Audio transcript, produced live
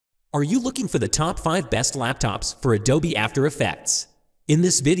Are you looking for the top 5 best laptops for Adobe After Effects? In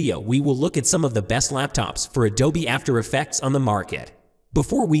this video, we will look at some of the best laptops for Adobe After Effects on the market.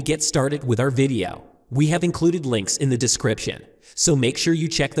 Before we get started with our video, we have included links in the description, so make sure you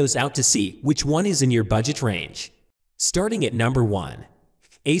check those out to see which one is in your budget range. Starting at number 1.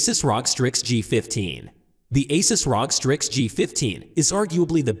 Asus ROG Strix G15. The Asus ROG Strix G15 is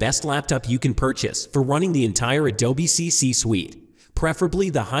arguably the best laptop you can purchase for running the entire Adobe CC suite, preferably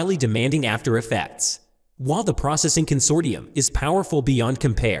the highly demanding After Effects. While the processing consortium is powerful beyond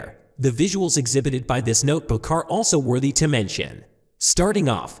compare, the visuals exhibited by this notebook are also worthy to mention. Starting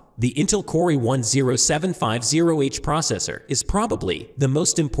off, the Intel Core i10750H processor is probably the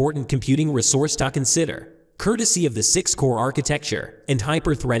most important computing resource to consider, courtesy of the 6-core architecture and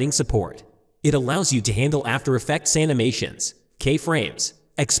hyper-threading support. It allows you to handle After Effects animations, keyframes,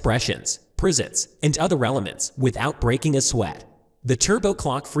 expressions, presets, and other elements without breaking a sweat. The turbo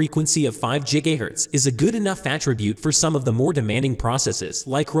clock frequency of 5 GHz is a good enough attribute for some of the more demanding processes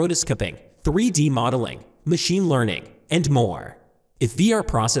like rotoscoping, 3D modeling, machine learning, and more. If VR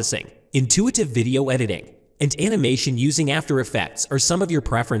processing, intuitive video editing, and animation using After Effects are some of your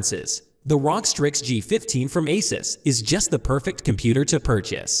preferences, the ROG Strix G15 from Asus is just the perfect computer to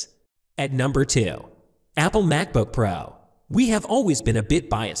purchase. At number 2. Apple MacBook Pro. We have always been a bit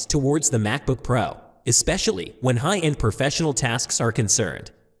biased towards the MacBook Pro, especially when high-end professional tasks are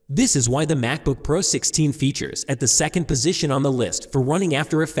concerned. This is why the MacBook Pro 16 features at the second position on the list for running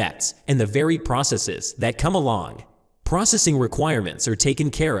After Effects and the varied processes that come along. Processing requirements are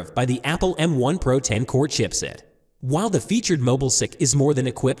taken care of by the Apple M1 Pro 10-core chipset. While the featured MobileSic is more than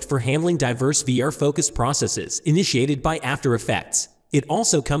equipped for handling diverse VR-focused processes initiated by After Effects, it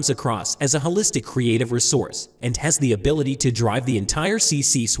also comes across as a holistic creative resource and has the ability to drive the entire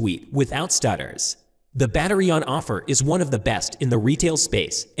CC suite without stutters. The battery on offer is one of the best in the retail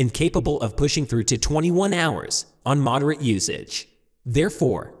space and capable of pushing through to 21 hours on moderate usage.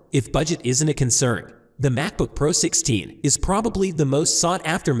 Therefore, if budget isn't a concern, the MacBook Pro 16 is probably the most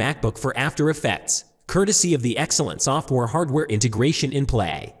sought-after MacBook for After Effects, courtesy of the excellent software-hardware integration in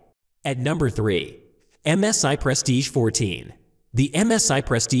play. At number 3. MSI Prestige 14. The MSI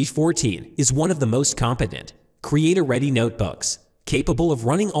Prestige 14 is one of the most competent, creator-ready notebooks, capable of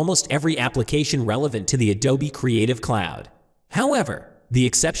running almost every application relevant to the Adobe Creative Cloud. However, the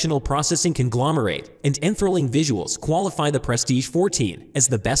exceptional processing conglomerate and enthralling visuals qualify the Prestige 14 as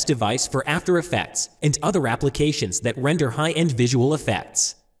the best device for After Effects and other applications that render high-end visual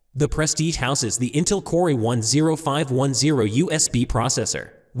effects. The Prestige houses the Intel Core i10510 USB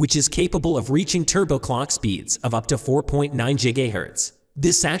processor, which is capable of reaching turbo clock speeds of up to 4.9 GHz.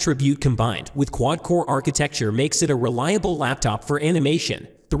 This attribute combined with quad-core architecture makes it a reliable laptop for animation,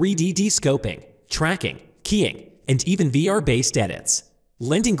 3D descoping, tracking, keying, and even VR-based edits.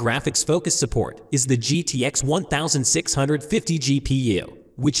 Lending graphics-focused support is the GTX 1650 GPU,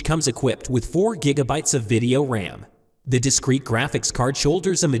 which comes equipped with 4 GB of video RAM. The discrete graphics card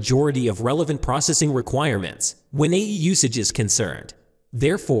shoulders a majority of relevant processing requirements when AE usage is concerned.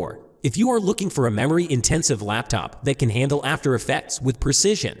 Therefore, if you are looking for a memory-intensive laptop that can handle After Effects with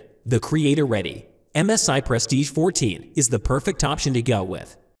precision, the creator-ready MSI Prestige 14 is the perfect option to go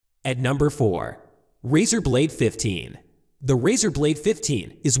with. At number 4. Razer Blade 15. The Razer Blade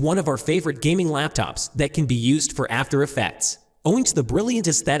 15 is one of our favorite gaming laptops that can be used for After Effects, owing to the brilliant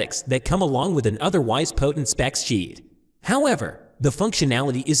aesthetics that come along with an otherwise potent spec sheet. However, the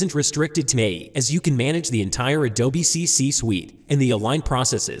functionality isn't restricted to AE, as you can manage the entire Adobe CC suite and the aligned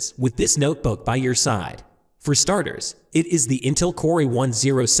processes with this notebook by your side. For starters, it is the Intel Core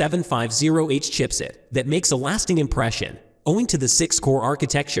i10750H chipset that makes a lasting impression, owing to the 6-core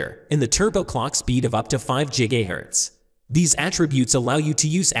architecture and the turbo clock speed of up to 5 GHz. These attributes allow you to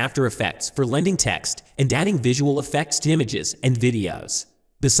use After Effects for lending text and adding visual effects to images and videos.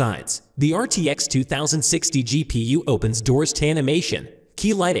 Besides, the RTX 2060 GPU opens doors to animation,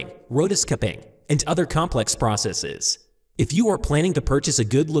 key lighting, rotoscoping, and other complex processes. If you are planning to purchase a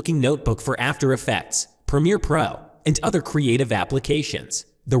good-looking notebook for After Effects, Premiere Pro, and other creative applications,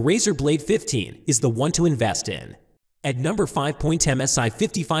 the Razer Blade 15 is the one to invest in. At number 5. MSI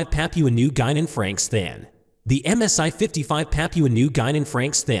 55 Papua New Guinean Franks Thin. The MSI 55 Papua New Guinean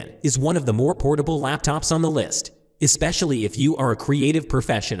Franks Thin is one of the more portable laptops on the list, especially if you are a creative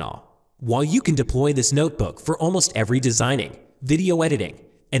professional. While you can deploy this notebook for almost every designing, video editing,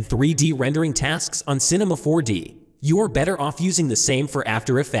 and 3D rendering tasks on Cinema 4D, you are better off using the same for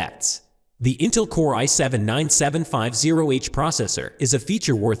After Effects. The Intel Core i7-9750H processor is a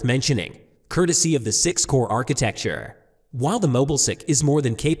feature worth mentioning, courtesy of the 6-core architecture. While the MobileSic is more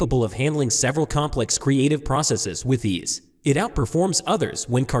than capable of handling several complex creative processes with ease, It outperforms others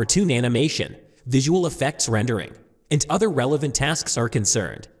when cartoon animation, visual effects rendering, and other relevant tasks are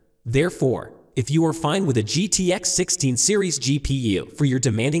concerned. Therefore, if you are fine with a GTX 16 series GPU for your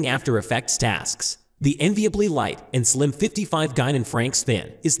demanding After Effects tasks, the enviably light and slim 55 Francs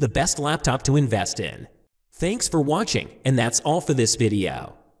thin is the best laptop to invest in. Thanks for watching, and that's all for this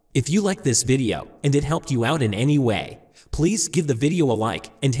video. If you liked this video and it helped you out in any way, please give the video a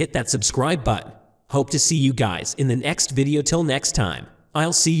like and hit that subscribe button. Hope to see you guys in the next video. Till next time,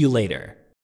 I'll see you later.